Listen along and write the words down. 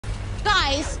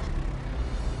guys,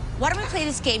 why don't we play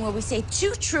this game where we say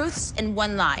 2 truths and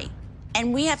 1 lie?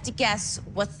 And we have to guess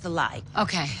what's the lie.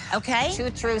 Okay. Okay? 2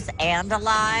 truths and a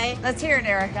lie. Let's hear it,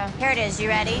 Erica. Here it is. You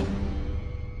ready?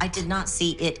 I did not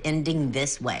see it ending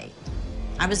this way.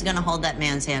 I was gonna hold that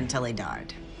man's hand till he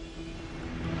died.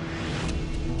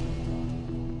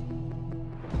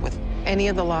 With any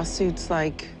of the lawsuits,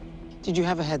 like, did you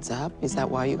have a heads up? Is that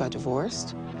why you got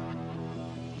divorced?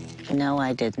 No,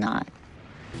 I did not.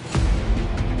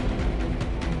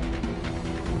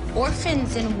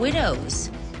 Orphans and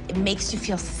widows. It makes you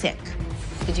feel sick.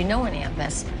 Did you know any of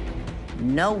this?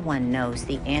 No one knows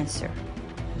the answer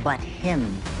but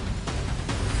him.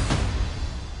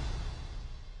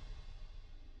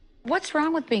 What's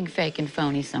wrong with being fake and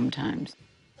phony sometimes?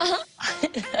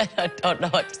 I don't know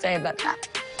what to say about that.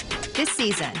 This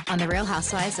season on The Real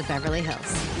Housewives of Beverly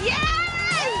Hills. Yes!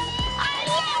 I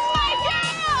love my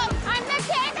girl! I'm the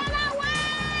king of the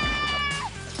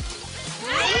West!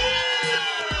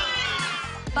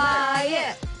 Buy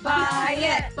it, buy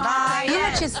it, buy it. How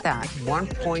much is that?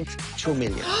 1.2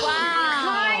 million.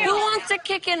 Wow. Who wants to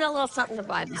kick in a little something to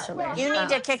buy this for me? You need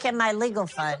to kick in my legal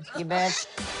fund, you bitch.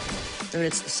 And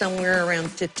it's somewhere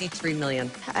around 53 million.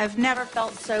 I've never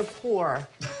felt so poor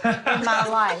in my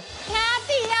life.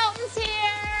 Kathy Hilton's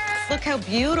here! Look how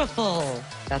beautiful.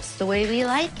 That's the way we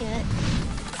like it.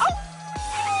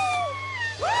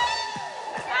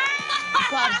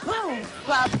 Ba-boom,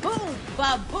 ba-boom,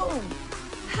 ba-boom.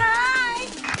 Hi!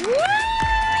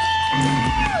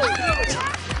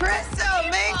 Crystal,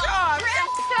 makeup!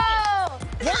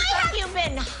 Why have you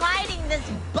been hiding this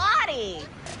body?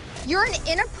 You're an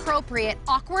inappropriate,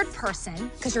 awkward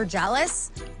person because you're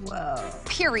jealous. Whoa.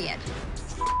 Period.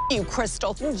 You,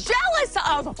 Crystal. Jealous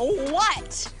of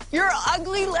what? Your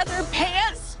ugly leather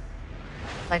pants?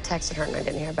 I texted her and I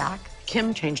didn't hear back.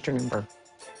 Kim changed her number.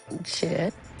 She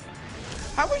did?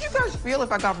 How would you guys feel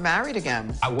if I got married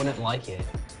again? I wouldn't like it.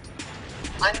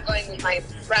 I'm going with my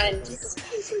friends.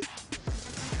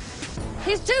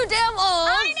 He's too damn old.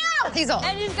 I know! He's old.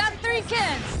 And he's got 3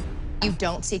 kids. You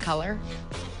don't see color?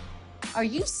 Are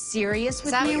you serious with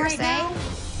Is that me what you're right now?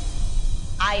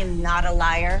 saying? I am not a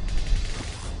liar.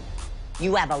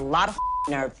 You have a lot of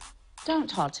nerve. Don't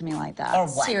talk to me like that. Or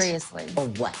what? Seriously. Or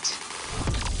what?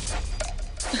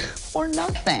 Or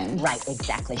nothing. Right,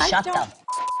 exactly. I Shut don't-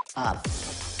 the up.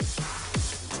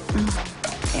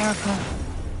 Erica.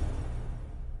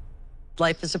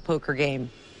 Life is a poker game,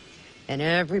 and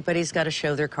everybody's got to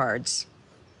show their cards.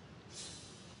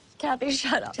 Kathy,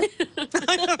 shut up.